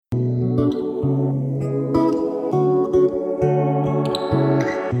Hi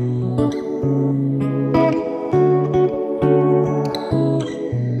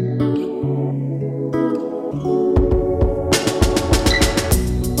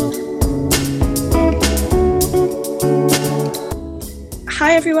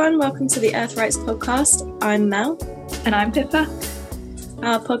everyone, welcome to the Earth Rights podcast. I'm Mel. And I'm Pippa.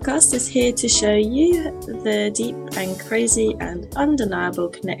 Our podcast is here to show you the deep and crazy and undeniable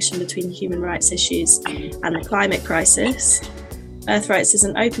connection between human rights issues and the climate crisis. Earth Rights is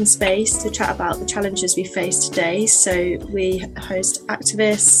an open space to chat about the challenges we face today. So we host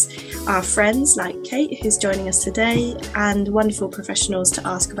activists, our friends like Kate, who's joining us today, and wonderful professionals to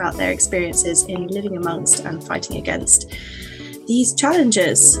ask about their experiences in living amongst and fighting against these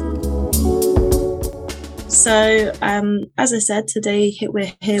challenges. So, as I said, today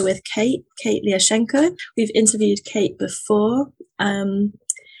we're here with Kate Liashchenko. We've interviewed Kate before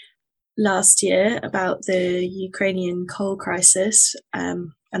last year about the Ukrainian coal crisis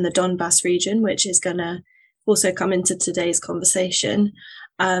and the Donbass region, which is going to also come into today's conversation.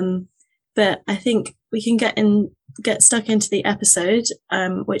 But I think we can get stuck into the episode,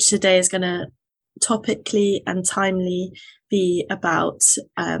 which today is going to topically and timely be about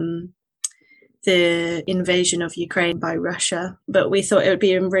the invasion of Ukraine by Russia. But we thought it would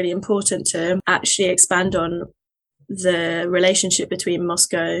be really important to actually expand on the relationship between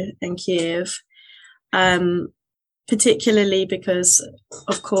Moscow and Kiev, particularly because,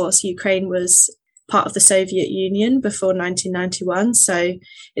 of course, Ukraine was part of the Soviet Union before 1991. So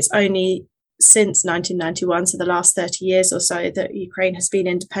it's only since 1991, so the last 30 years or so, that Ukraine has been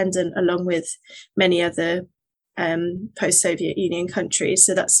independent along with many other post-Soviet Union countries.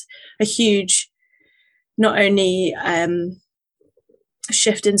 So that's a huge, not only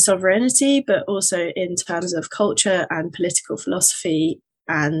shift in sovereignty, but also in terms of culture and political philosophy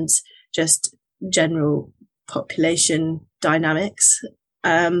and just general population dynamics.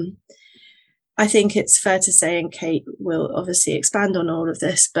 I think it's fair to say, and Kate will obviously expand on all of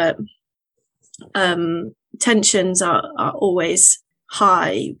this, but tensions are always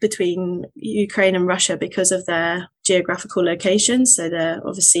high between Ukraine and Russia because of their geographical locations. So they're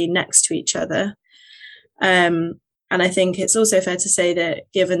obviously next to each other. And I think it's also fair to say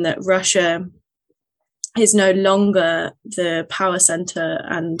that given that Russia is no longer the power center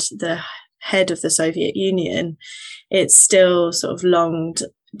and the head of the Soviet Union, it's still sort of longed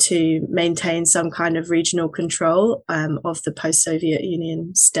to maintain some kind of regional control of the post-Soviet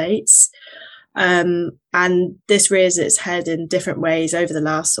Union states. And this rears its head in different ways over the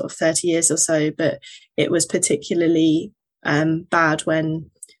last sort of 30 years or so, but it was particularly bad when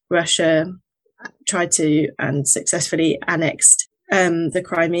Russia tried to and successfully annexed the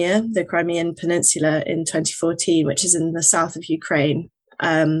Crimean Peninsula in 2014, which is in the south of Ukraine.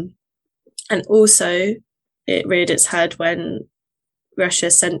 And also it reared its head when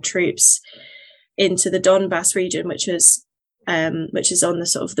Russia sent troops into the Donbass region, which is on the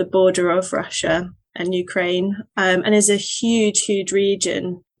sort of the border of Russia and Ukraine, and is a huge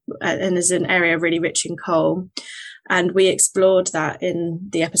region and is an area really rich in coal. And we explored that in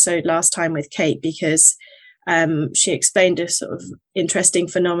the episode last time with Kate because she explained a sort of interesting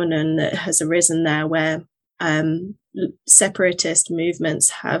phenomenon that has arisen there where separatist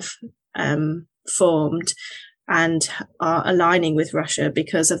movements have formed and are aligning with Russia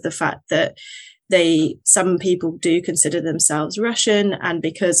because of the fact that some people do consider themselves Russian, and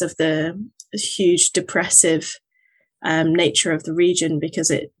because of the huge depressive nature of the region,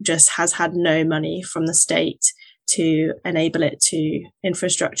 because it just has had no money from the state to enable it to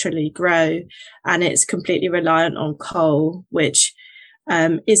infrastructurally grow, and it's completely reliant on coal, which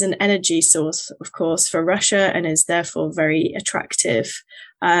is an energy source, of course, for Russia and is therefore very attractive.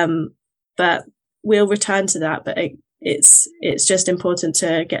 But we'll return to that. But it's just important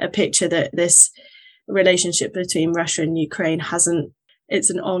to get a picture that this relationship between Russia and Ukraine it's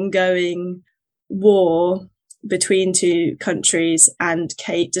an ongoing war between two countries. And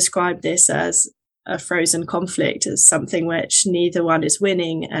Kate described this as a frozen conflict, as something which neither one is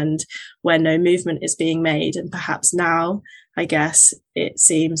winning and where no movement is being made. And perhaps now, I guess, it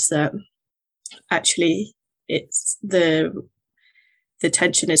seems that actually it's the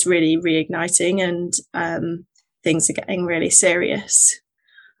tension is really reigniting and things are getting really serious.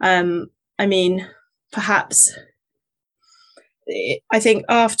 I mean, perhaps I think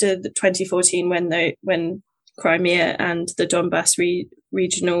after the 2014, when Crimea and the Donbass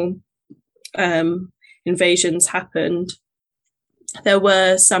regional invasions happened, there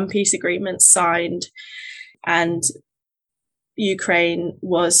were some peace agreements signed, and Ukraine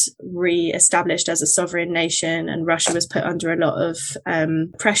was re-established as a sovereign nation and Russia was put under a lot of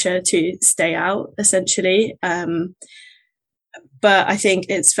pressure to stay out, essentially. But I think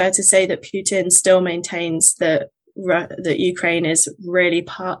it's fair to say that Putin still maintains that Ukraine is really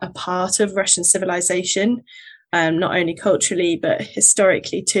a part of Russian civilization, not only culturally, but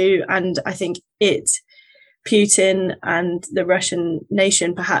historically too. And I think Putin and the Russian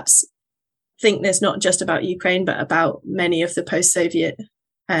nation perhaps think this not just about Ukraine, but about many of the post-Soviet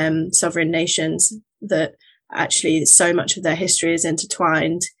sovereign nations, that actually so much of their history is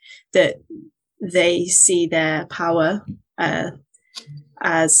intertwined, that they see their power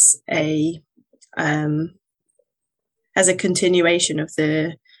as a continuation of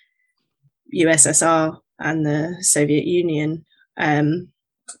the USSR and the Soviet Union. And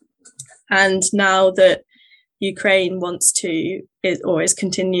now that Ukraine is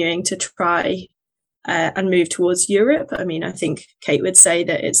continuing to try and move towards Europe. I mean, I think Kate would say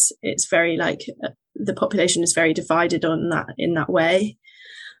that it's very the population is very divided on that in that way.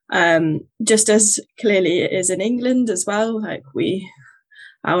 Just as clearly it is in England as well.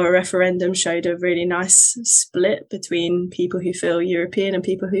 Our referendum showed a really nice split between people who feel European and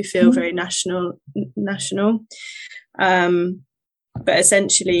people who feel very national. But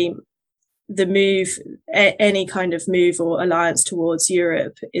essentially, any kind of move or alliance towards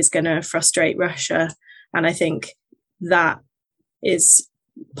Europe is going to frustrate Russia. And I think that is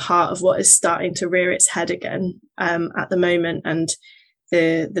part of what is starting to rear its head again at the moment. And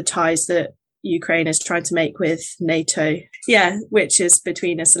the ties that Ukraine is trying to make with NATO, which is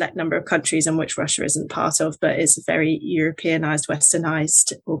between a select number of countries and which Russia isn't part of, but is a very Europeanized,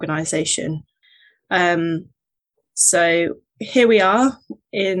 westernized organization. So here we are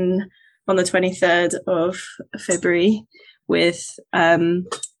on the 23rd of February with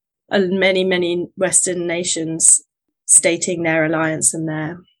many Western nations stating their alliance and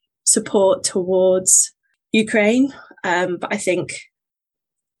their support towards Ukraine. But I think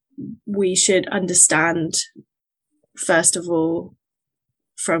we should understand, first of all,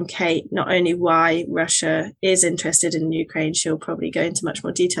 from Kate, not only why Russia is interested in Ukraine, she'll probably go into much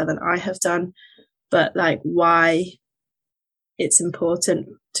more detail than I have done, but why it's important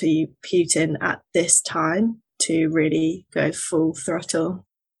to Putin at this time to really go full throttle.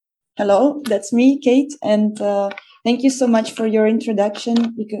 Hello, that's me, Kate, and thank you so much for your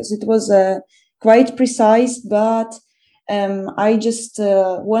introduction, because it was quite precise, but I just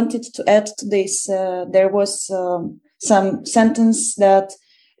wanted to add to this. There was some sentence that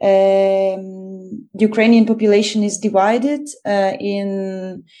Ukrainian population is divided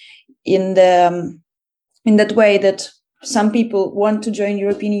in that way, that some people want to join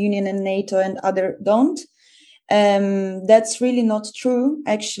European Union and NATO and other don't. That's really not true.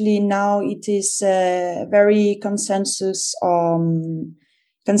 Actually, now it is very consensus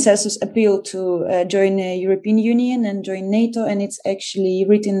appeal to join the European Union and join NATO, and it's actually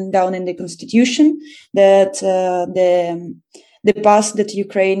written down in the constitution that the path that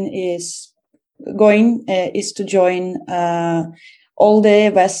Ukraine is going is to join all the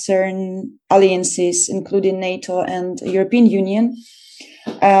Western alliances, including NATO and European Union.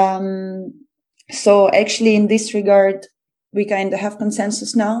 So actually, in this regard, we kind of have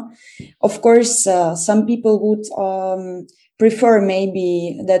consensus now. Of course, some people would prefer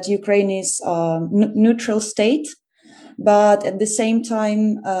maybe that Ukraine is a neutral state, but at the same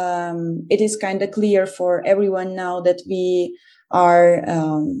time, it is kind of clear for everyone now that we are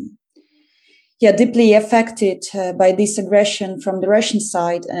deeply affected by this aggression from the Russian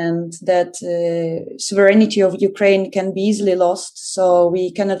side, and that sovereignty of Ukraine can be easily lost. So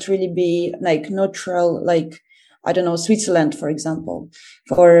we cannot really be neutral, Switzerland, for example.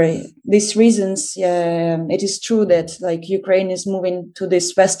 For these reasons, it is true that Ukraine is moving to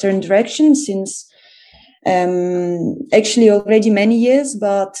this Western direction since actually already many years.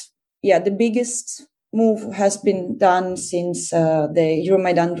 But the biggest move has been done since the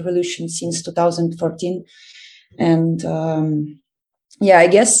Euromaidan revolution since 2014. And I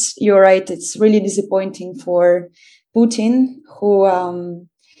guess you're right. It's really disappointing for Putin, who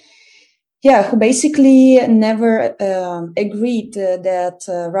basically never agreed that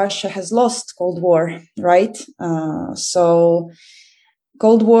Russia has lost Cold War, right? So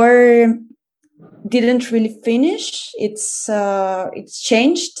Cold War didn't really finish. It's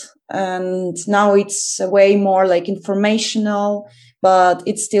changed, and now it's way more informational, but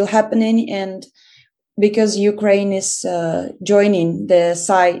it's still happening. And because Ukraine is joining the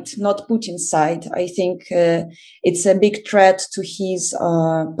side, not Putin's side, I think it's a big threat to his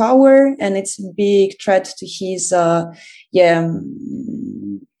power, and it's a big threat to his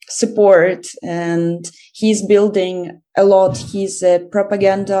support, and he's building a lot his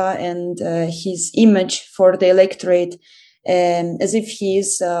propaganda and his image for the electorate, as if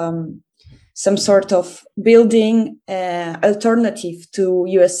he's some sort of building alternative to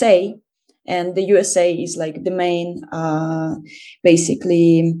USA, and the USA is like the main,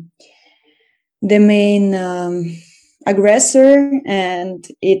 basically the main aggressor, and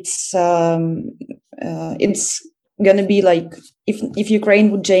it's gonna be like if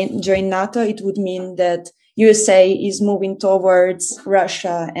Ukraine would join NATO, it would mean that USA is moving towards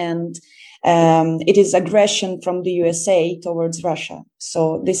Russia, and it is aggression from the USA towards Russia.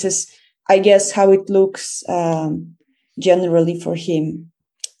 So this is, I guess, how it looks generally for him.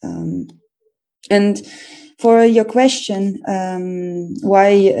 And for your question,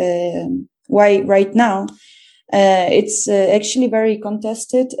 why right now? It's actually very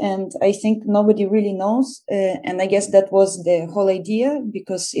contested, and I think nobody really knows. And I guess that was the whole idea,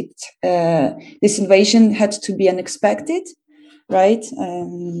 because this invasion had to be unexpected, right?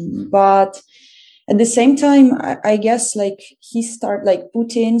 But at the same time, I guess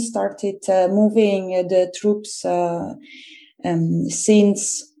Putin started moving the troops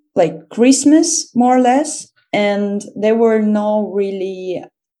since like Christmas, more or less, and there were no really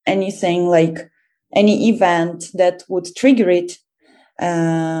anything like any event that would trigger it.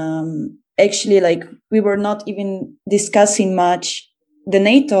 Actually, like we were not even discussing much the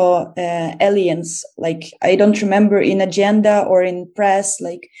NATO alliance. Like I don't remember in agenda or in press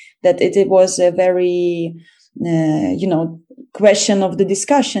like that it was a very question of the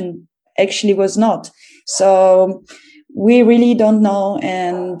discussion. Actually was not. So we really don't know,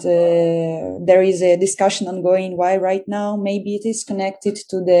 and there is a discussion ongoing why right now. Maybe it is connected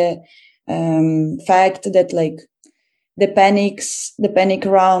to the fact that like the panic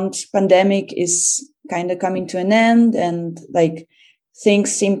around pandemic is kind of coming to an end, and like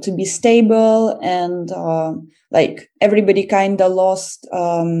things seem to be stable, and like everybody kind of lost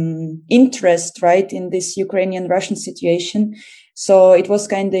interest, right, in this Ukrainian-Russian situation. So it was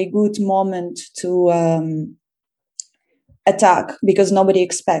kind of a good moment to attack, because nobody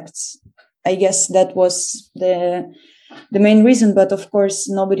expects. I guess that was the main reason, but of course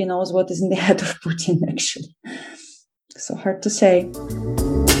nobody knows what is in the head of Putin actually. So hard to say.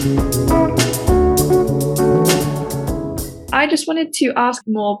 I just wanted to ask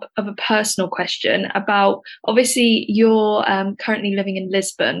more of a personal question about, obviously you're currently living in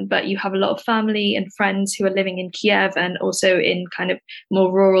Lisbon, but you have a lot of family and friends who are living in Kiev and also in kind of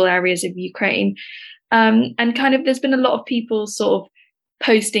more rural areas of Ukraine. And kind of there's been a lot of people sort of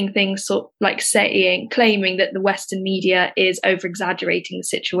posting things sort of like claiming that the Western media is over exaggerating the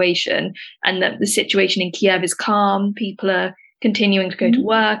situation, and that the situation in Kiev is calm. People are continuing to go to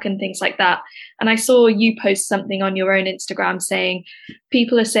work and things like that. And I saw you post something on your own Instagram saying,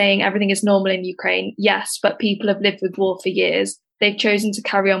 people are saying everything is normal in Ukraine. Yes, but people have lived with war for years. They've chosen to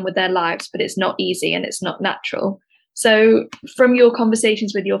carry on with their lives, but it's not easy and it's not natural. So from your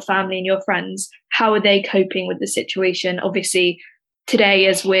conversations with your family and your friends, how are they coping with the situation? Obviously, today,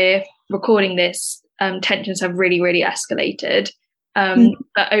 as we're recording this, tensions have really, really escalated.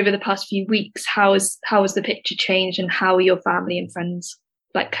 But over the past few weeks, how has the picture changed, and how are your family and friends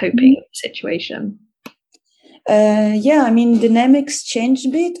like coping with the situation? Yeah, I mean, dynamics changed a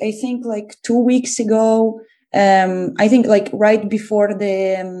bit. I think like 2 weeks ago, I think like right before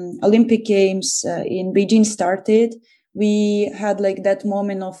the Olympic Games in Beijing started, we had like that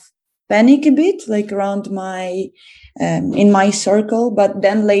moment of panic a bit, like around in my circle, but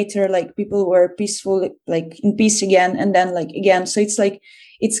then later like people were peaceful, like in peace again, and then like again. So it's like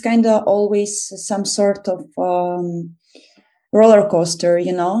it's kind of always some sort of roller coaster,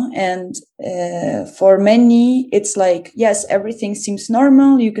 and for many it's like, yes, everything seems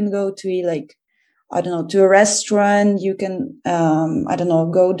normal. You can go to to a restaurant, you can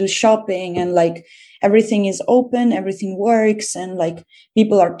go do shopping, and like everything is open, everything works, and like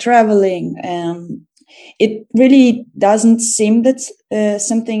people are traveling. It really doesn't seem that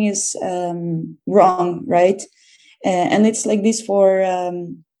something is wrong, right? And it's like this for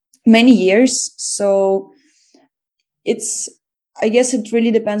many years. So I guess it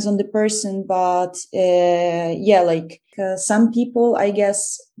really depends on the person, but some people, I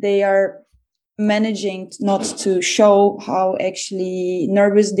guess they are managing not to show how actually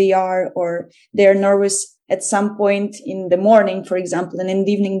nervous they are, or they're nervous at some point in the morning, for example, and in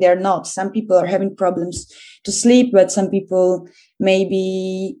the evening they're not. Some people are having problems to sleep, but some people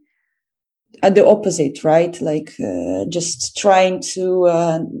maybe at the opposite, right? Like just trying to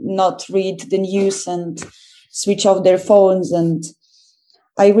not read the news and switch off their phones. And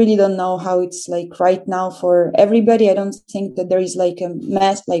I really don't know how it's like right now for everybody. I don't think that there is like a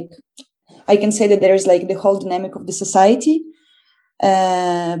mass, like I can say that there is like the whole dynamic of the society,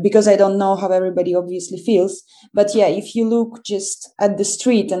 because I don't know how everybody obviously feels. But yeah, if you look just at the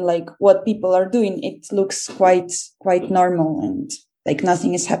street and like what people are doing, it looks quite normal and like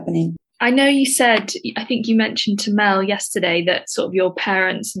nothing is happening. I know you said, I think you mentioned to Mel yesterday that sort of your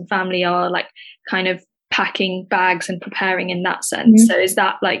parents and family are like kind of packing bags and preparing in that sense. So is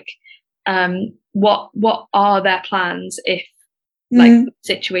that like, what are their plans if like the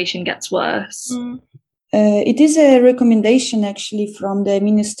situation gets worse? It is a recommendation actually from the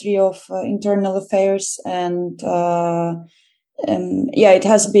Ministry of Internal Affairs, and yeah, it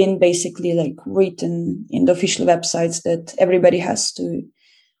has been basically like written in the official websites that everybody has to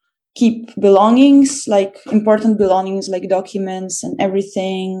keep belongings, like important belongings, like documents and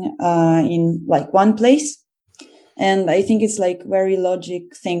everything, in like one place. And I think it's like very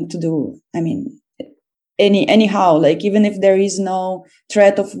logic thing to do. I mean, anyhow, like even if there is no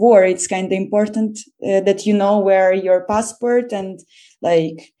threat of war, it's kind of important that you know where your passport, and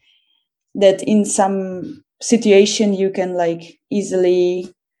like that in some situation you can like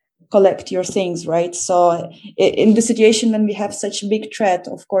easily collect your things, right? So in the situation when we have such a big threat,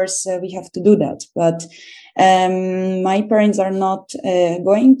 of course we have to do that. But my parents are not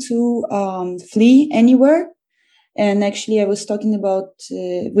going to flee anywhere. And actually I was talking about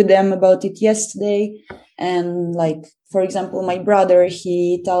with them about it yesterday. And like, for example, my brother,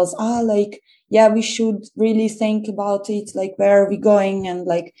 he tells, like, yeah, we should really think about it. Like, where are we going? And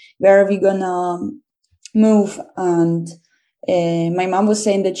like, where are we gonna move? And my mom was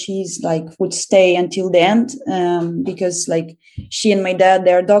saying that she's like would stay until the end, because like she and my dad,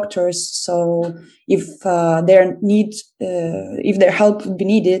 they're doctors. So if if their help would be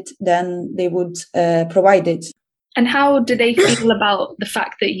needed, then they would provide it. And how do they feel about the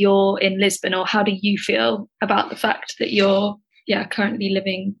fact that you're in Lisbon, or how do you feel about the fact that you're currently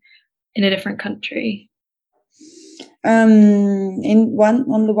living in a different country? On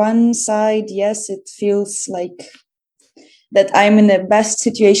the one side, yes, it feels like that I'm in the best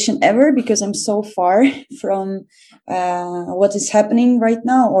situation ever, because I'm so far from what is happening right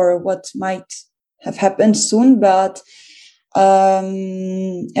now or what might have happened soon. But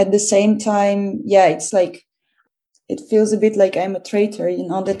at the same time, yeah, it's like, it feels a bit like I'm a traitor,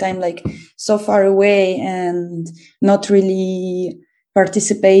 that I'm like so far away and not really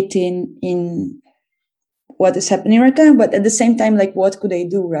participating in what is happening right now. But at the same time, like, what could I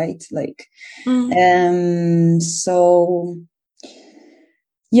do, right? Like, so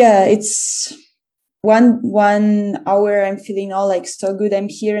yeah, it's one hour I'm feeling all like so good, I'm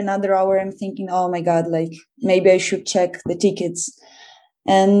here. Another hour I'm thinking, oh my God, like maybe I should check the tickets.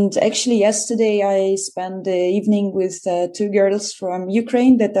 And actually yesterday I spent the evening with two girls from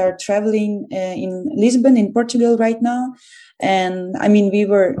Ukraine that are traveling in Lisbon, in Portugal right now. And I mean, we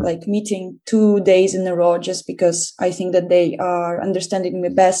were like meeting 2 days in a row just because I think that they are understanding me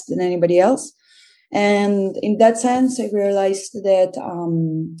best than anybody else. And in that sense, I realized that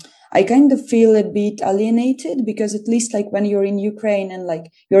I kind of feel a bit alienated, because at least like when you're in Ukraine and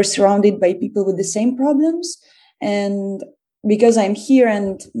like you're surrounded by people with the same problems, and because I'm here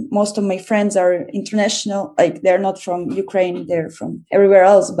and most of my friends are international, like they're not from Ukraine, they're from everywhere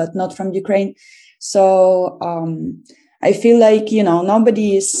else, but not from Ukraine. So I feel like,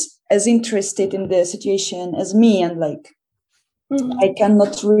 nobody is as interested in the situation as me. And like, I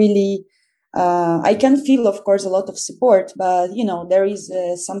cannot really, I can feel, of course, a lot of support, but, there is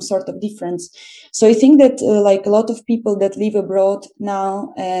some sort of difference. So I think that like a lot of people that live abroad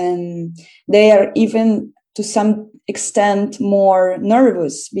now, they are even to some extent more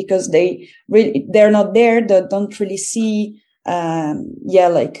nervous, because they're not there, they don't really see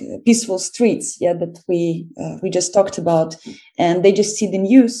like peaceful streets that we just talked about, and they just see the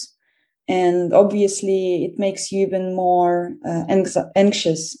news, and obviously it makes you even more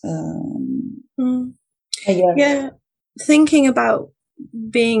anxious. Yeah, thinking about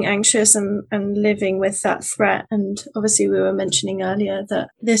being anxious and living with that threat, and obviously we were mentioning earlier that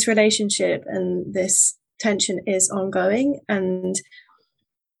this relationship and this tension is ongoing, and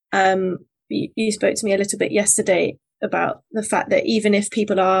you spoke to me a little bit yesterday about the fact that even if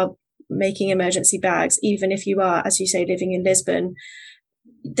people are making emergency bags, even if you are, as you say, living in Lisbon,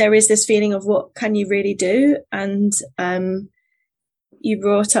 there is this feeling of what can you really do? And you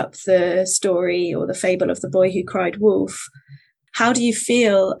brought up the story or the fable of the boy who cried wolf. How do you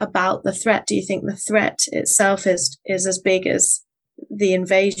feel about the threat? Do you think the threat itself is as big as the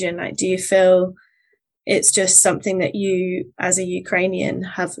invasion? Like, do you feel it's just something that you, as a Ukrainian,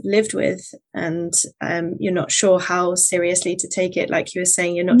 have lived with, and you're not sure how seriously to take it. Like you were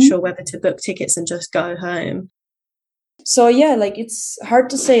saying, you're not sure whether to book tickets and just go home. So yeah, like it's hard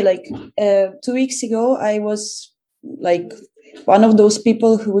to say. Like 2 weeks ago, I was like one of those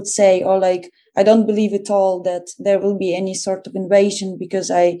people who would say, or like, I don't believe at all that there will be any sort of invasion,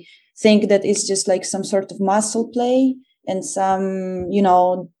 because I think that it's just like some sort of muscle play and some,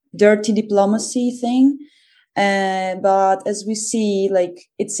 dirty diplomacy thing. But as we see, like,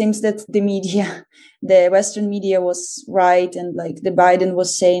 it seems that the media, the Western media was right, and like the Biden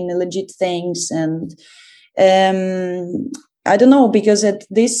was saying legit things. And I don't know, because at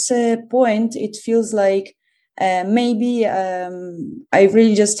this point, it feels like maybe I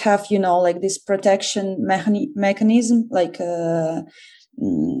really just have, like this protection mechanism, like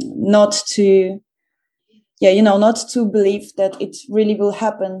not to believe that it really will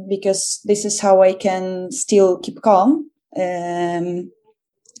happen, because this is how I can still keep calm.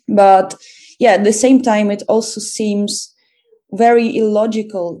 But yeah, at the same time, it also seems very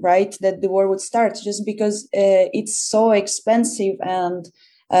illogical, right, that the war would start just because it's so expensive, and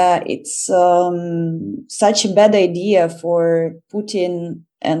it's such a bad idea for Putin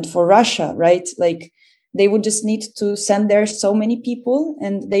and for Russia, right? Like, they would just need to send there so many people,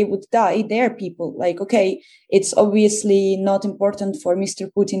 and they would die, their people. Like, okay, it's obviously not important for Mr.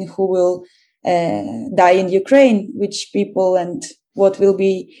 Putin who will die in Ukraine, which people and what will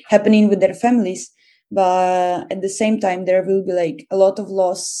be happening with their families. But at the same time, there will be like a lot of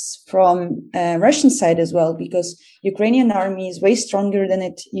loss from Russian side as well, because Ukrainian army is way stronger than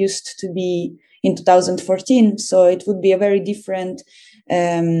it used to be in 2014. So it would be a very different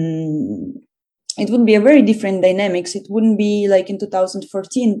dynamics. It wouldn't be like in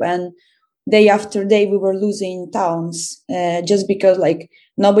 2014, when day after day we were losing towns just because like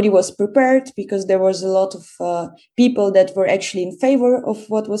nobody was prepared, because there was a lot of people that were actually in favor of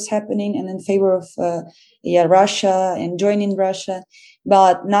what was happening and in favor of Russia and joining Russia.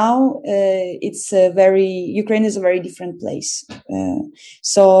 But now Ukraine is a very different place.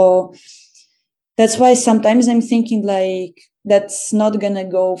 So that's why sometimes I'm thinking like that's not gonna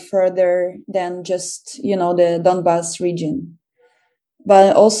go further than just, the Donbas region.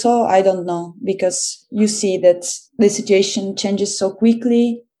 But also, I don't know, because you see that the situation changes so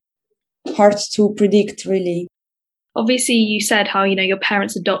quickly, hard to predict, really. Obviously, you said how, your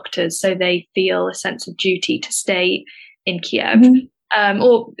parents are doctors, so they feel a sense of duty to stay in Kiev. Mm-hmm.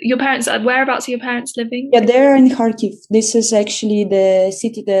 Or your parents, whereabouts are your parents living? Yeah, they're in Kharkiv. This is actually the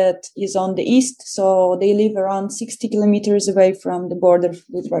city that is on the east. So they live around 60 kilometers away from the border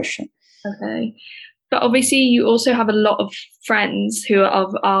with Russia. Okay. But obviously, you also have a lot of friends who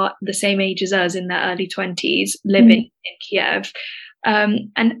are the same age as us, in their early 20s, living in Kiev.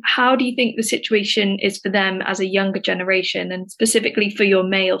 And how do you think the situation is for them as a younger generation, and specifically for your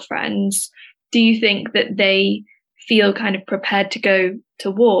male friends? Do you think that they feel kind of prepared to go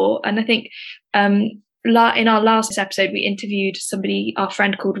to war? And I think in our last episode, we interviewed our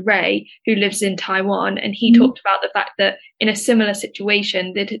friend called Ray, who lives in Taiwan, and he talked about the fact that in a similar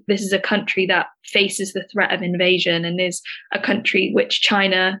situation, that this is a country that faces the threat of invasion, and is a country which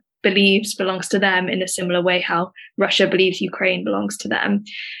China believes belongs to them in a similar way how Russia believes Ukraine belongs to them.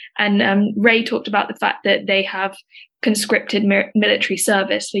 And Ray talked about the fact that they have conscripted military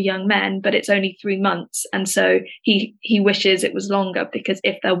service for young men, but it's only 3 months. And so he wishes it was longer, because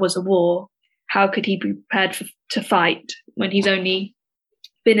if there was a war, how could he be prepared to fight when he's only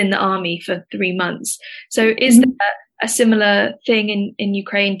been in the army for 3 months? So is there a similar thing in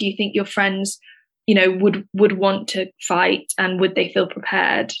Ukraine? Do you think your friends, would want to fight, and would they feel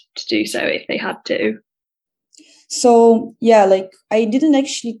prepared to do so if they had to? So, yeah, like I didn't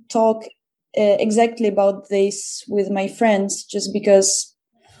actually talk exactly about this with my friends, just because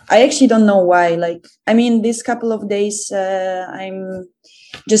I actually don't know why. Like, I mean, this couple of days, I'm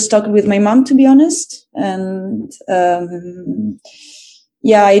just talking with my mom, to be honest. And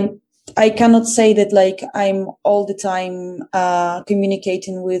I cannot say that like I'm all the time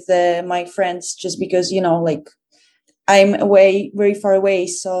communicating with my friends, just because, like I'm away, very far away.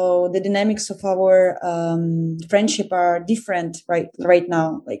 So the dynamics of our friendship are different right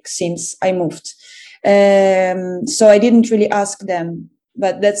now, like since I moved. So I didn't really ask them,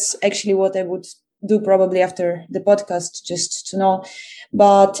 but that's actually what I would do probably after the podcast, just to know.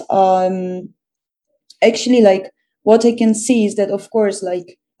 But actually, like what I can see is that, of course,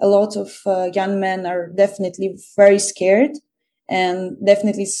 like a lot of young men are definitely very scared, and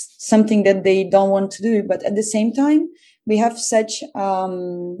definitely something that they don't want to do. But at the same time, we have such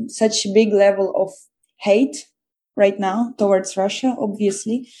big level of hate right now towards Russia,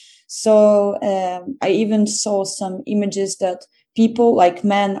 obviously. So I even saw some images that people, like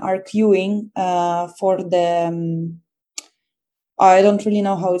men, are queuing for the I don't really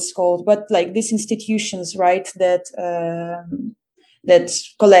know how it's called, but like these institutions, right, that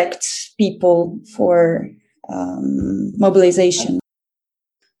collect people for mobilization.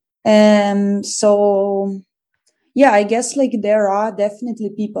 So yeah, I guess like there are definitely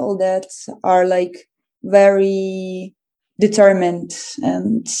people that are like very determined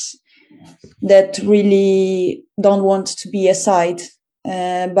and that really don't want to be aside.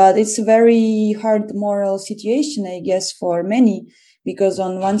 But it's a very hard moral situation, I guess, for many, because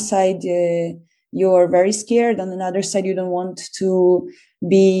on one side you're very scared, on another side you don't want to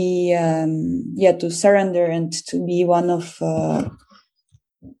be, to surrender and to be one of,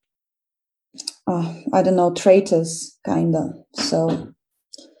 I don't know, traitors, kind of. So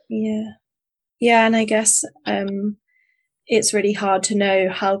yeah, and I guess it's really hard to know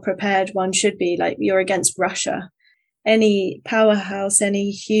how prepared one should be. Like, you're against Russia. Any powerhouse,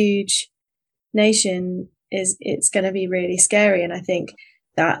 any huge nation, it's going to be really scary. And I think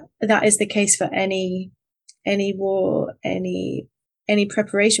that is the case for any war, any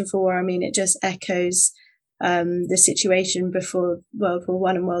preparation for war. I mean, it just echoes the situation before World War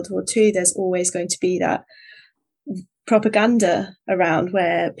I and World War II. There's always going to be that propaganda around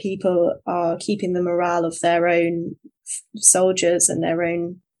where people are keeping the morale of their own soldiers and their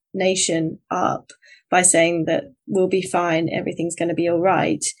own nation up by saying that we'll be fine, everything's going to be all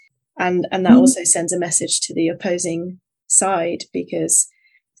right. And that also sends a message to the opposing side, because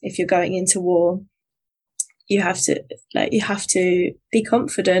if you're going into war, you have to be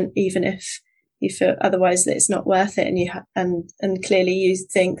confident, even if you feel otherwise that it's not worth it. And clearly you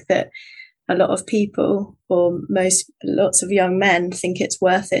think that a lot of people, or lots of young men, think it's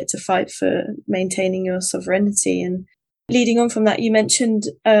worth it to fight for maintaining your sovereignty. And leading on from that, you mentioned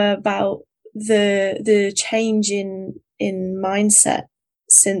about the change in mindset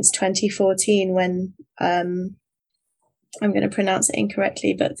since 2014, when I'm going to pronounce it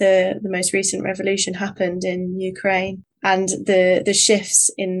incorrectly, but the most recent revolution happened in Ukraine, and the shifts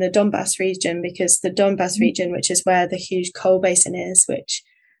in the Donbass region, because the Donbass region, which is where the huge coal basin is, which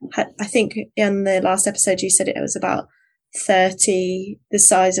I think in the last episode you said it was about the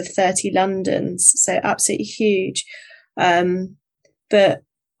size of 30 Londons, so absolutely huge. But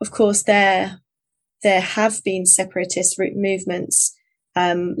of course there have been separatist movements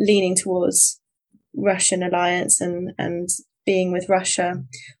leaning towards Russian alliance and being with Russia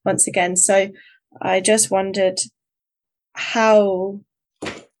once again. So I just wondered how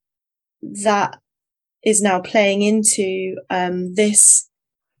that is now playing into this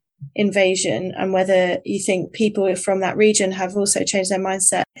invasion, and whether you think people from that region have also changed their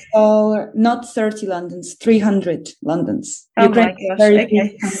mindset. Oh, not 30 Londons, 300 Londons. Oh Ukraine my gosh, very okay.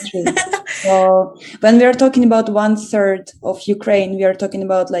 big country. So when we are talking about 1/3 of Ukraine, we are talking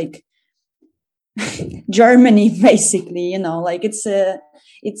about like Germany, basically, you know, like it's a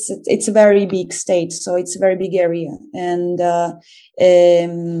very big state, so it's a very big area.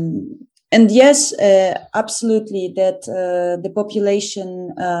 And yes, absolutely, that the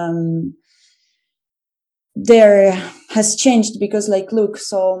population there has changed, because like, look,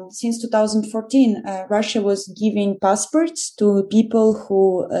 so since 2014, Russia was giving passports to people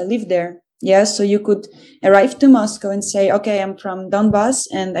who live there. Yeah, so you could arrive to Moscow and say, okay, I'm from Donbass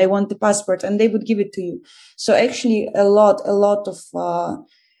and I want the passport, and they would give it to you. So actually a lot of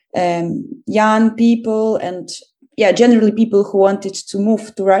young people and generally people who wanted to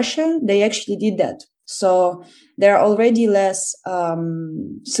move to Russia, they actually did that. So there are already less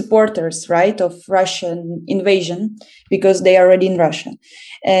supporters, right, of Russian invasion, because they are already in Russia.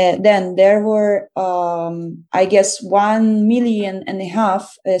 Then there were, I guess, 1.5 million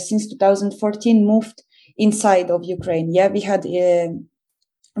since 2014 moved inside of Ukraine. Yeah, we had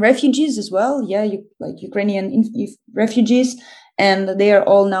refugees as well. Yeah, like Ukrainian refugees. And they are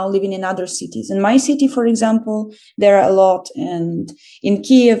all now living in other cities. In my city, for example, there are a lot. And in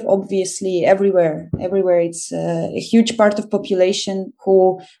Kiev, obviously, everywhere, it's a huge part of population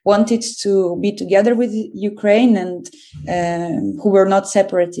who wanted to be together with Ukraine and who were not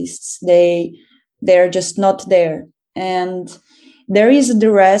separatists. They're just not there. And there is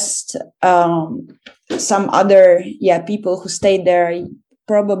the rest, some other, people who stayed there,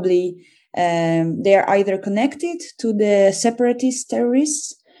 probably they are either connected to the separatist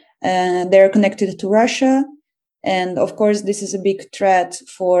terrorists, they're connected to Russia. And of course, this is a big threat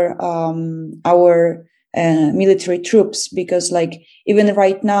for our military troops, because like even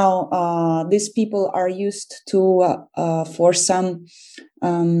right now, these people are used to for some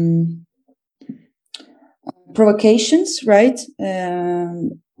provocations, right?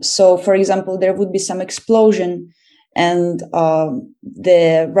 So, for example, there would be some explosion, and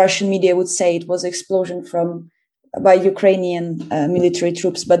the Russian media would say it was explosion by Ukrainian military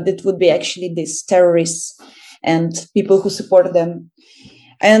troops, but it would be actually these terrorists and people who support them.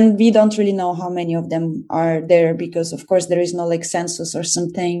 And we don't really know how many of them are there because, of course, there is no like census or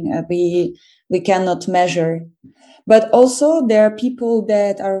something. We cannot measure. But also there are people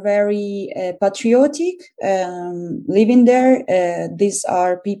that are very patriotic, living there. These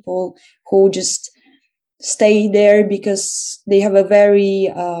are people who just stay there because they have a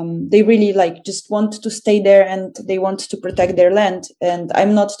very, they really like just want to stay there and they want to protect their land. And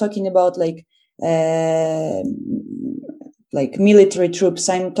I'm not talking about like military troops.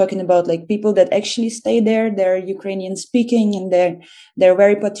 I'm talking about like people that actually stay there. They're Ukrainian speaking and they're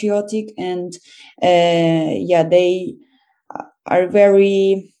very patriotic, and they are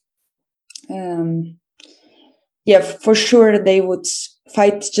very for sure they would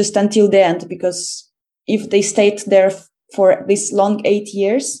fight just until the end, because if they stayed there for this long 8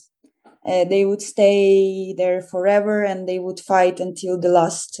 years, they would stay there forever and they would fight until the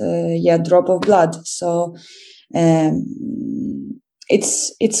last drop of blood. So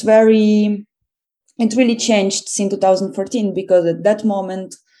it really changed since 2014, because at that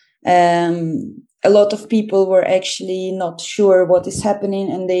moment a lot of people were actually not sure what is happening,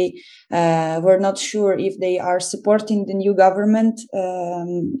 and they were not sure if they are supporting the new government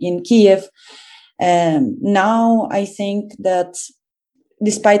in Kiev. Now I think that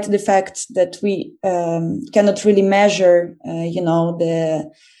despite the fact that we cannot really measure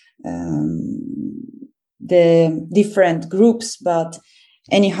the different groups, but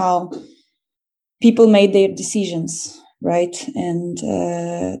anyhow, people made their decisions, right? And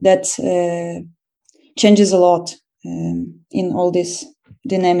that changes a lot in all this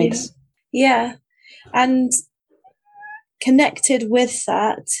dynamics. Yeah. And connected with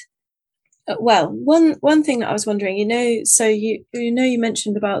that, well, one thing that I was wondering, so you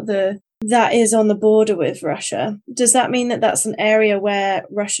mentioned about that is on the border with Russia. Does that mean that that's an area where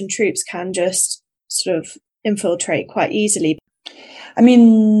Russian troops can just sort of infiltrate quite easily? I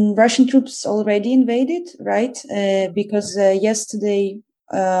mean, Russian troops already invaded, right? Because yesterday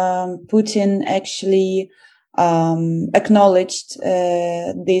Putin actually acknowledged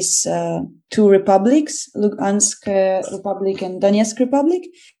these two republics, Lugansk Republic and Donetsk Republic.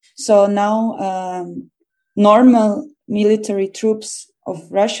 So now normal military troops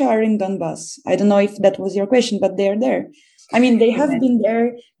of Russia are in Donbass. I don't know if that was your question, but they're there. I mean, they have been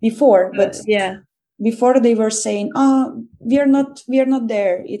there before, but before they were saying, we are not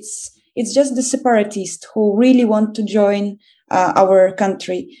there. It's just the separatists who really want to join our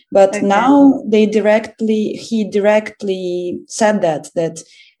country. But now he directly said that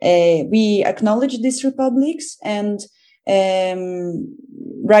we acknowledge these republics, and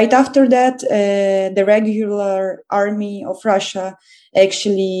right after that, the regular army of Russia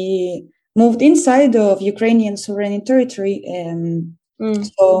actually moved inside of Ukrainian sovereign territory.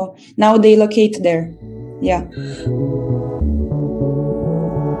 So now they locate there. Yeah.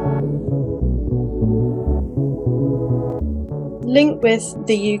 Linked with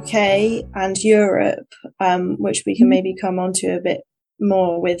the UK and Europe, which we can maybe come on to a bit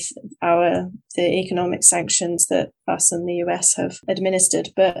more with the economic sanctions that us and the US have administered.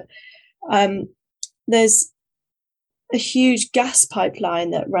 But there's a huge gas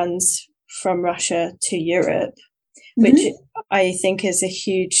pipeline that runs from Russia to Europe, which I think is a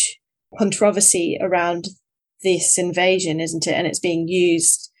huge controversy around this invasion, isn't it? And it's being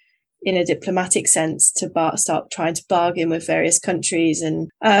used in a diplomatic sense to start trying to bargain with various countries. And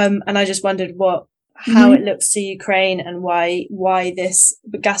I just wondered how it looks to Ukraine and why this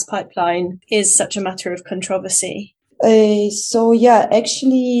gas pipeline is such a matter of controversy.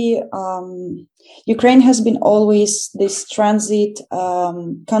 Actually, Ukraine has been always this transit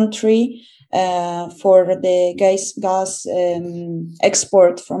country for the gas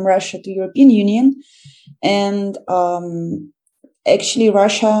export from Russia to European Union. And actually,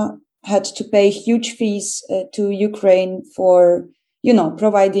 Russia had to pay huge fees to Ukraine for,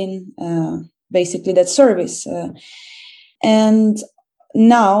 providing basically that service. And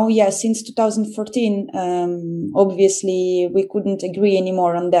now, since 2014, obviously, we couldn't agree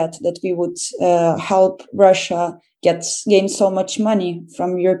anymore on that we would help Russia gain so much money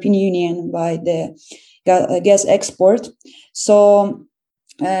from European Union by the gas export. So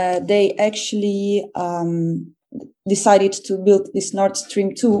they actually decided to build this Nord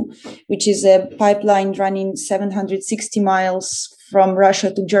Stream 2, which is a pipeline running 760 miles from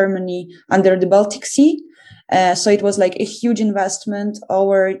Russia to Germany under the Baltic Sea. So it was like a huge investment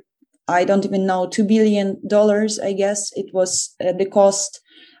over, I don't even know, $2 billion, I guess. It was the cost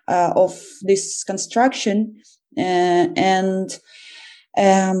of this construction, and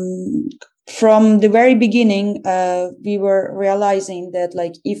from the very beginning, we were realizing that,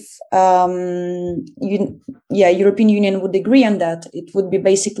 like, if European Union would agree on that, it would be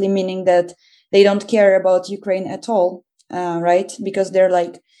basically meaning that they don't care about Ukraine at all, right? Because they're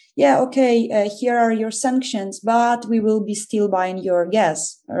like, yeah, okay, here are your sanctions, but we will be still buying your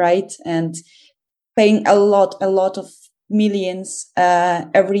gas, right? And paying a lot of millions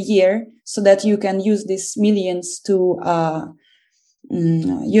every year, so that you can use these millions to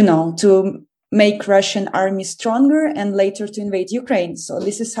to make Russian army stronger and later to invade Ukraine. So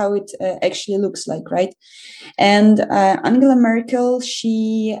this is how it actually looks like, right? And Angela Merkel,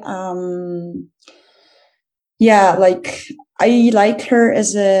 she, I like her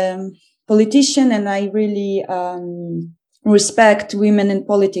as a politician, and I really respect women in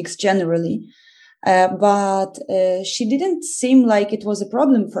politics generally. But she didn't seem like it was a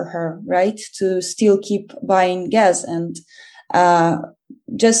problem for her, right, to still keep buying gas. And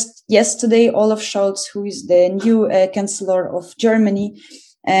just yesterday, Olaf Scholz, who is the new Chancellor of Germany,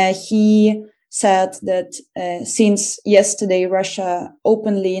 he said that since yesterday Russia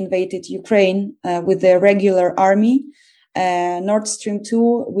openly invaded Ukraine with the regular army, Nord Stream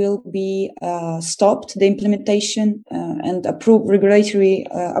 2 will be stopped, the implementation and regulatory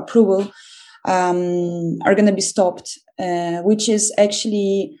approval are going to be stopped, which is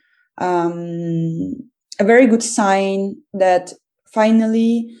actually a very good sign that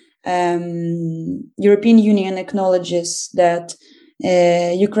finally European Union acknowledges that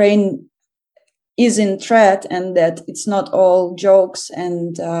Ukraine is in threat, and that it's not all jokes,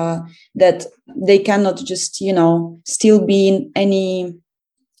 and that they cannot just, still be in any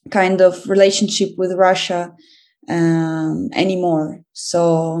kind of relationship with Russia anymore.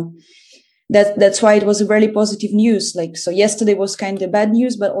 So that's why it was a really positive news. Like, so yesterday was kind of bad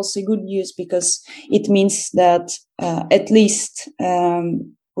news, but also good news, because it means that at least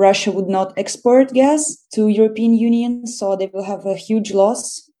Russia would not export gas to European Union, so they will have a huge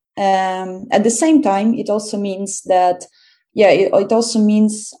loss. At the same time, it also means that, it also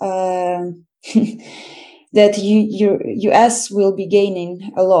means that US will be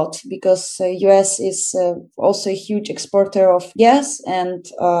gaining a lot, because US is also a huge exporter of gas, and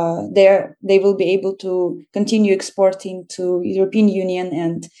they will be able to continue exporting to European Union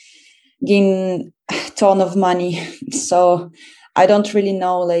and gain a ton of money. So I don't really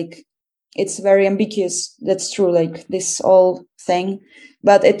know, like, it's very ambiguous. That's true, like this whole thing.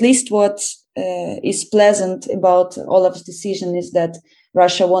 But at least what is pleasant about Olaf's decision is that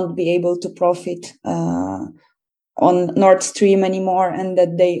Russia won't be able to profit on Nord Stream anymore, and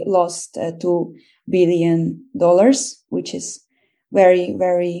that they lost $2 billion, which is very,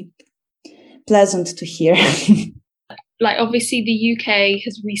 very pleasant to hear. Like, obviously the UK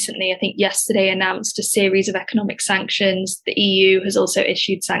has recently, I think yesterday, announced a series of economic sanctions. The EU has also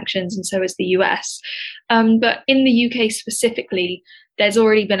issued sanctions, and so has the US. But in the UK specifically, there's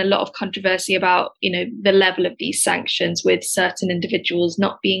already been a lot of controversy about, the level of these sanctions, with certain individuals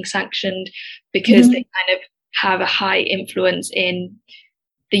not being sanctioned because they kind of have a high influence in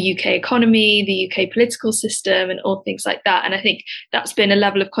the UK economy, the UK political system, and all things like that. And I think that's been a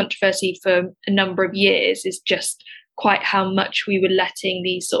level of controversy for a number of years, is just quite how much we were letting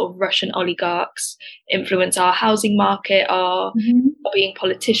these sort of Russian oligarchs influence our housing market, our lobbying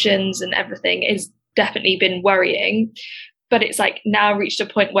politicians and everything, is definitely been worrying. But it's like now reached a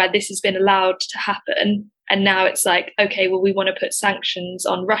point where this has been allowed to happen. And now it's like, okay, well, we want to put sanctions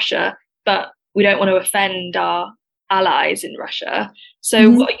on Russia, but we don't want to offend our allies in Russia. So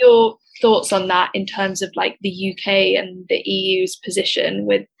what are your thoughts on that in terms of like the UK and the EU's position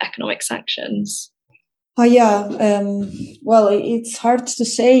with economic sanctions? Well, it's hard to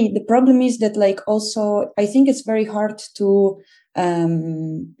say. The problem is that, like, also, I think it's very hard to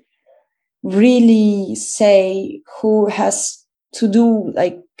really say who has to do,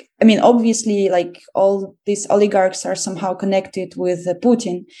 like, I mean, obviously, like, all these oligarchs are somehow connected with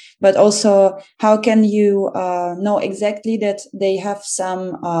Putin, but also how can you know exactly that they have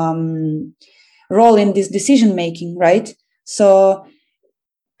some role in this decision making, right? So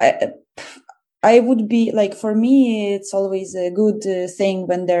I would be like, for me, it's always a good thing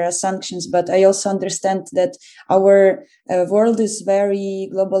when there are sanctions, but I also understand that our world is very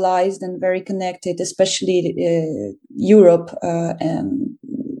globalized and very connected, especially Europe,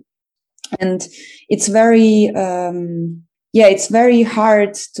 and it's very, it's very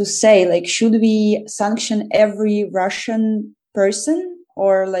hard to say, like, should we sanction every Russian person,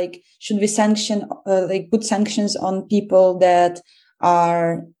 or like, should we sanction, put sanctions on people that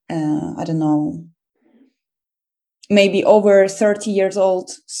are, I don't know, maybe over 30 years old.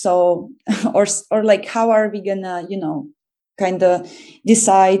 So, or like, how are we gonna, kind of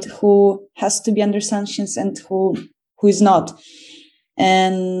decide who has to be under sanctions and who is not?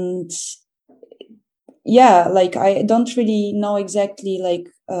 And yeah, like, I don't really know exactly, like,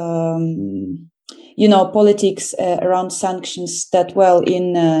 politics around sanctions that well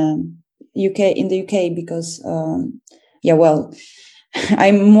in the UK, because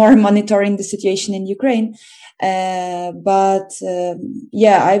I'm more monitoring the situation in Ukraine. But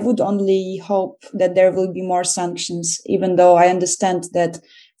I would only hope that there will be more sanctions, even though I understand that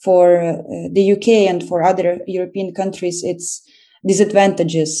for the UK and for other European countries, it's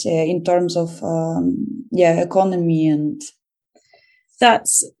disadvantages in terms of economy. And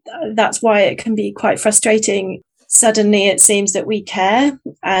that's why it can be quite frustrating. Suddenly it seems that we care,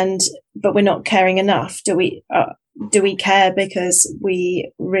 but we're not caring enough. Do we care because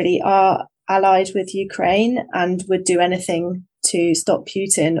we really are allied with Ukraine and would do anything to stop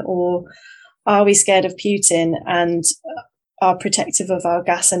Putin, or are we scared of Putin and are protective of our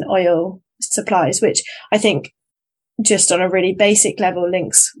gas and oil supplies, which I think just on a really basic level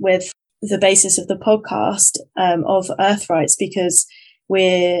links with the basis of the podcast of Earth rights, because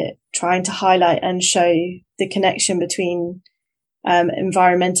we're trying to highlight and show the connection between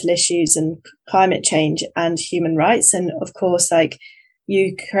environmental issues and climate change and human rights. And of course, like,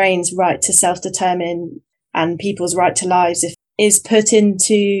 Ukraine's right to self-determine and people's right to lives is put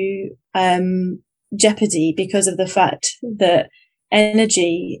into jeopardy because of the fact that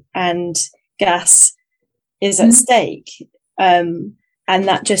energy and gas is at stake. And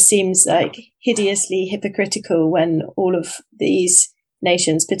that just seems like hideously hypocritical when all of these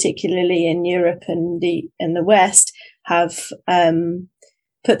nations, particularly in Europe and in the West, have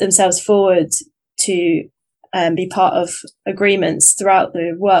put themselves forward to be part of agreements throughout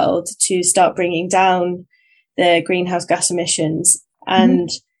the world to start bringing down their greenhouse gas emissions. And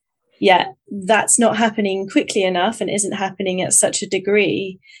yet that's not happening quickly enough and isn't happening at such a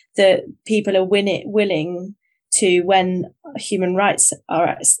degree that people are willing to, when human rights are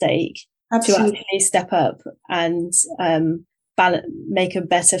at stake, Absolutely. to actually step up and make a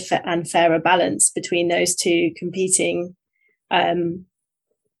better and fairer balance between those two competing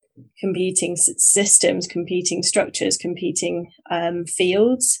systems, competing structures, competing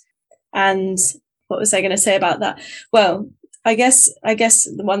fields. And what was I going to say about that? Well, I guess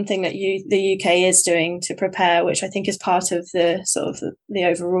the one thing that the UK is doing to prepare, which I think is part of the sort of the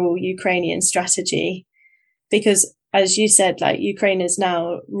overall Ukrainian strategy, because as you said, like, Ukraine is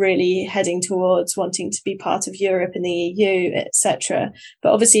now really heading towards wanting to be part of Europe and the EU, etc.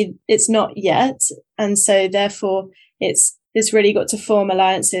 But obviously it's not yet. And so therefore it's really got to form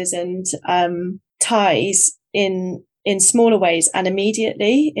alliances and ties in smaller ways and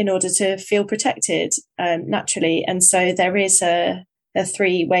immediately in order to feel protected naturally. And so there is a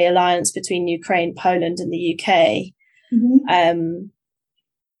three-way alliance between Ukraine, Poland and the UK,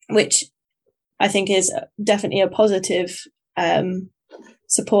 which I think is definitely a positive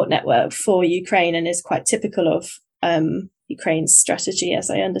support network for Ukraine and is quite typical of Ukraine's strategy, as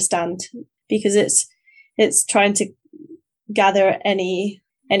I understand, because it's trying to gather any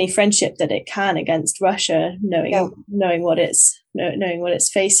friendship that it can against Russia, knowing what it's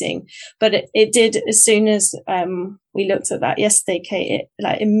facing. But it did, as soon as we looked at that yesterday, Kate,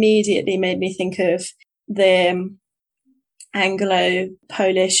 it immediately made me think of the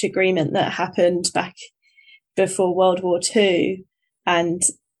Anglo-Polish agreement that happened back before World War II, and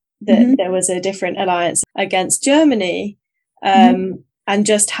that there was a different alliance against Germany, and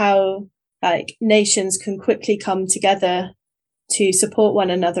just how, like, nations can quickly come together to support one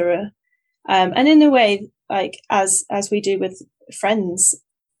another, and in a way, like, as we do with friends,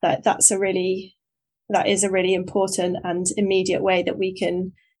 that is a really important and immediate way that we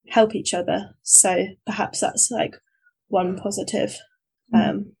can help each other. So perhaps that's like one positive.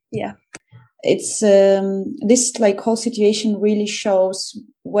 It's this, like, whole situation really shows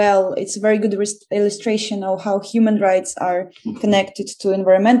well. It's a very good illustration of how human rights are connected to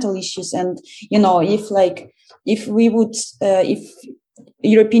environmental issues. And if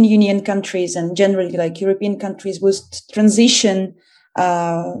European Union countries and generally, like, European countries would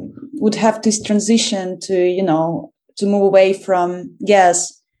have to transition to move away from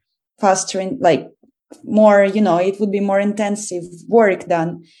gas faster, and, like, more, it would be more intensive work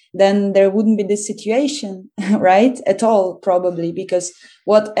done, then there wouldn't be this situation, right? At all, probably, because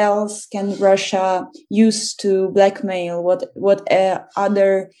what else can Russia use to blackmail? What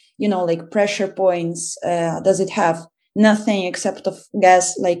other, like, pressure points does it have? Nothing except of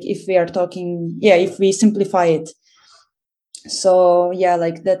gas, like, if we are talking, if we simplify it. So,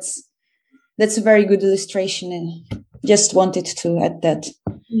 like, that's that's a very good illustration, and just wanted to add that.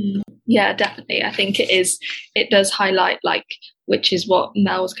 Yeah, definitely. I think it does highlight, like, which is what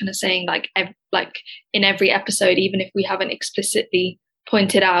Mel was kind of saying, like in every episode, even if we haven't explicitly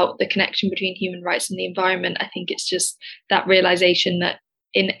pointed out the connection between human rights and the environment, I think it's just that realization that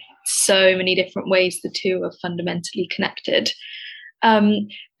in so many different ways the two are fundamentally connected.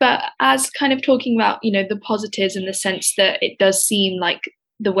 But as kind of talking about, the positives, in the sense that it does seem like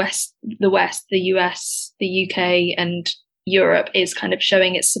the West, the US, the UK, and Europe is kind of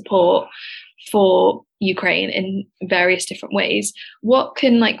showing its support for Ukraine in various different ways. What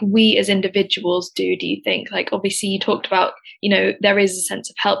can, like, we as individuals do you think? Like, obviously you talked about, there is a sense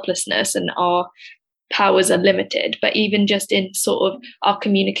of helplessness and our powers are limited, but even just in sort of our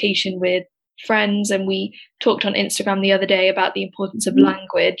communication with friends, and we talked on Instagram the other day about the importance of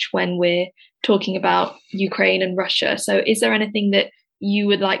language when we're talking about Ukraine and Russia. So is there anything that you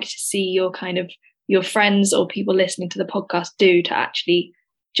would like to see your friends or people listening to the podcast do to actually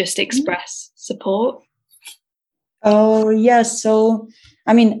just express support? Oh, yes. So,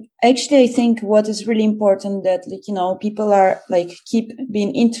 I mean, actually, I think what is really important that, people are keep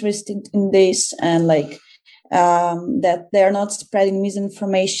being interested in this, and that they're not spreading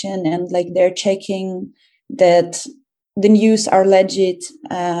misinformation, and they're checking that the news are legit,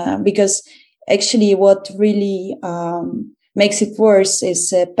 because actually what really makes it worse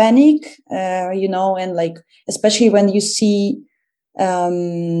is panic, and especially when you see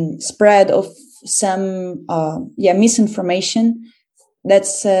spread of some misinformation,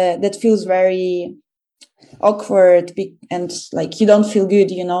 that feels very awkward, and you don't feel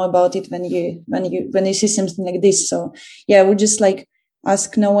good about it when you see something like this. So I would just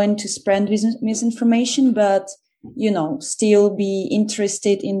ask no one to spread misinformation, but still be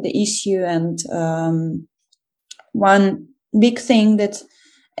interested in the issue. And one big thing that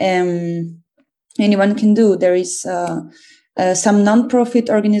anyone can do, there is some non-profit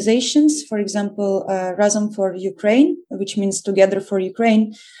organizations, for example, Razom for Ukraine, which means Together for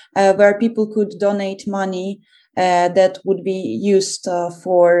Ukraine, where people could donate money that would be used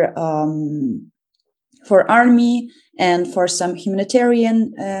for army, and for some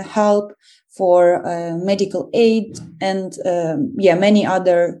humanitarian help, for medical aid, and many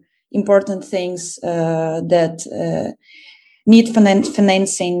other important things that need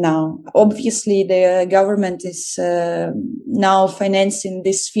financing now. Obviously, the government is now financing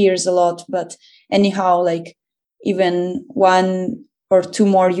these spheres a lot, but anyhow, even 1 or 2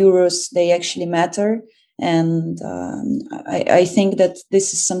 more euros, they actually matter. And I think that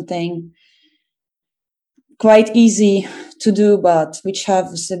this is something quite easy to do, but which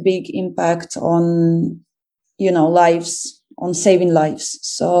has a big impact on, lives, on saving lives.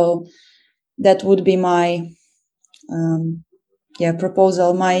 So that would be my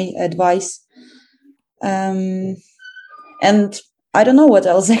proposal, my advice. And I don't know what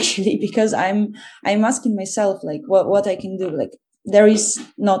else actually, because I'm asking myself what I can do. There is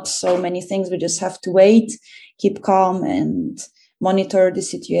not so many things. We just have to wait, keep calm, and monitor the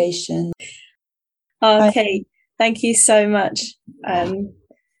situation. Okay, thank you so much for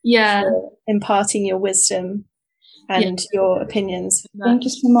imparting your wisdom and your opinions. Thank you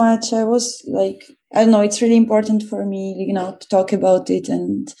so much. I was I don't know, it's really important for me, to talk about it,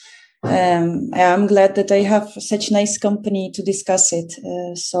 and I'm glad that I have such nice company to discuss it.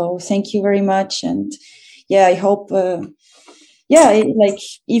 So thank you very much. And I hope,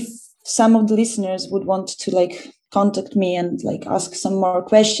 if some of the listeners would want to contact me and ask some more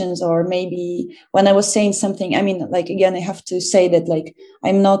questions, or maybe when I was saying something, I mean, again, I have to say that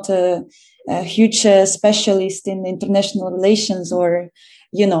I'm not a huge specialist in international relations, or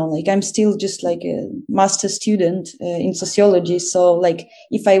I'm still just a master student in sociology. So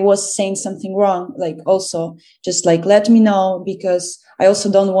if I was saying something wrong, also just let me know, because I also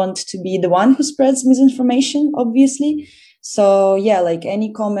don't want to be the one who spreads misinformation, obviously. So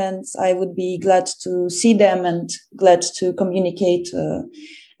any comments, I would be glad to see them and glad to communicate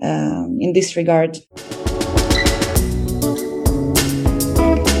in this regard.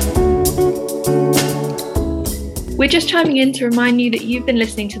 We're just chiming in to remind you that you've been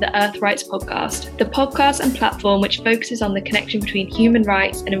listening to the Earth Rights Podcast, the podcast and platform which focuses on the connection between human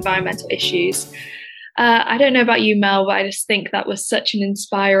rights and environmental issues. I don't know about you, Mel, but I just think that was such an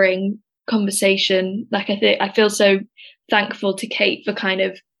inspiring conversation. I feel so thankful to Kate for kind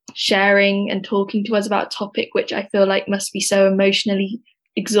of sharing and talking to us about a topic which I feel must be so emotionally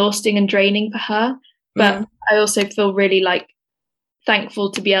exhausting and draining for her. But I also feel really thankful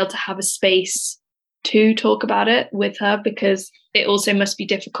to be able to have a space to talk about it with her, because it also must be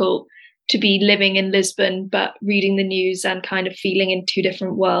difficult to be living in Lisbon, but reading the news and kind of feeling in two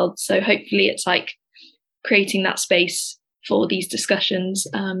different worlds. So hopefully it's like creating that space for these discussions.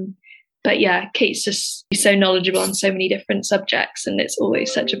 But yeah, Kate's just so knowledgeable on so many different subjects, and it's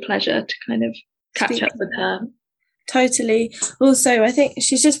always such a pleasure to kind of catch up with her. Totally. Also, I think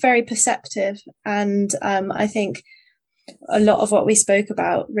she's just very perceptive, and I think a lot of what we spoke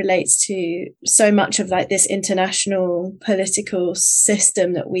about relates to so much of like this international political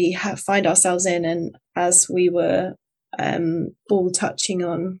system that we find ourselves in. And as we were all touching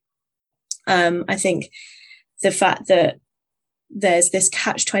on, I think the fact that there's this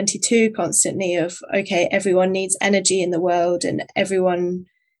catch-22 constantly of, okay, everyone needs energy in the world, and everyone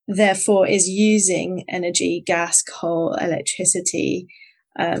therefore is using energy, gas, coal, electricity.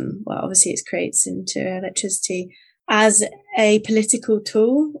 Well, obviously it creates into electricity as a political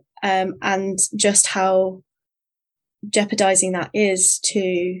tool, and just how jeopardizing that is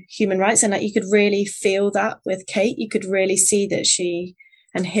to human rights. And like, you could really feel that with Kate. You could really see that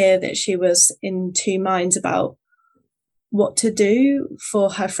and hear that she was in two minds about what to do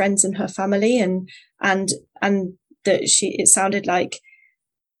for her friends and her family, and that it sounded like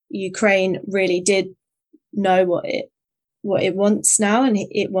Ukraine really did know what it wants now, and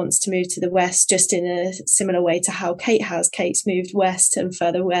it wants to move to the West, just in a similar way to how Kate has. Kate's moved west and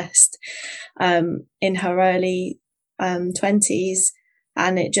further west in her early 20s,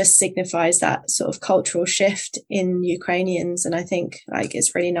 and it just signifies that sort of cultural shift in Ukrainians. And I think like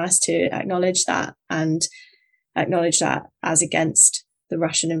it's really nice to acknowledge that, and acknowledge that as against the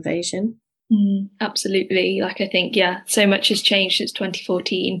Russian invasion. Absolutely. Like, I think, yeah, so much has changed since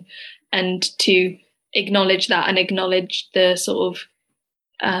 2014, and to acknowledge that and acknowledge the sort of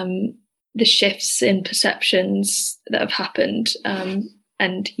the shifts in perceptions that have happened.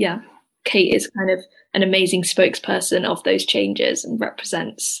 And yeah, Kate is kind of an amazing spokesperson of those changes and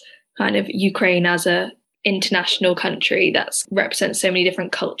represents kind of Ukraine as a international country that represents so many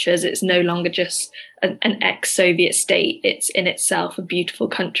different cultures. It's no longer just an ex-Soviet state. It's in itself a beautiful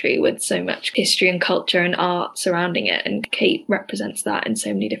country with so much history and culture and art surrounding it, and Kate represents that in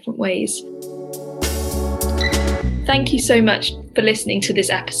so many different ways. Thank you so much for listening to this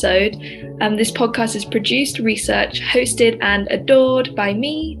episode. This podcast is produced, researched, hosted and adored by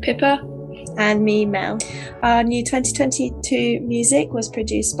me, Pippa. And me, Mel. Our new 2022 music was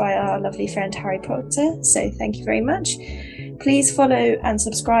produced by our lovely friend Harry Proctor, so thank you very much. Please follow and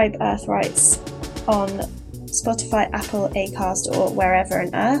subscribe Earthrights on Spotify, Apple, Acast, or wherever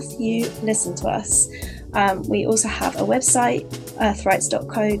on earth you listen to us. We also have a website,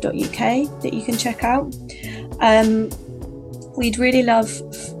 earthrights.co.uk, that you can check out. We'd really love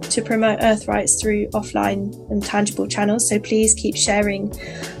to promote Earthrights through offline and tangible channels, so please keep sharing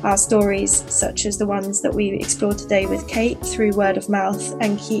our stories, such as the ones that we explored today with Kate, through word of mouth,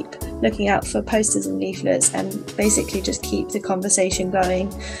 and keep looking out for posters and leaflets, and basically just keep the conversation going.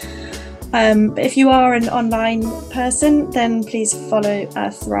 But if you are an online person, then please follow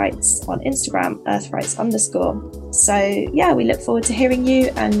Earthrights on Instagram, Earthrights_. So yeah, we look forward to hearing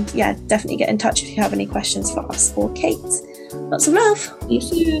you, and yeah, definitely get in touch if you have any questions for us or Kate. Lots of love. See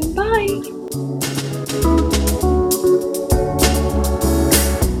you soon. Bye.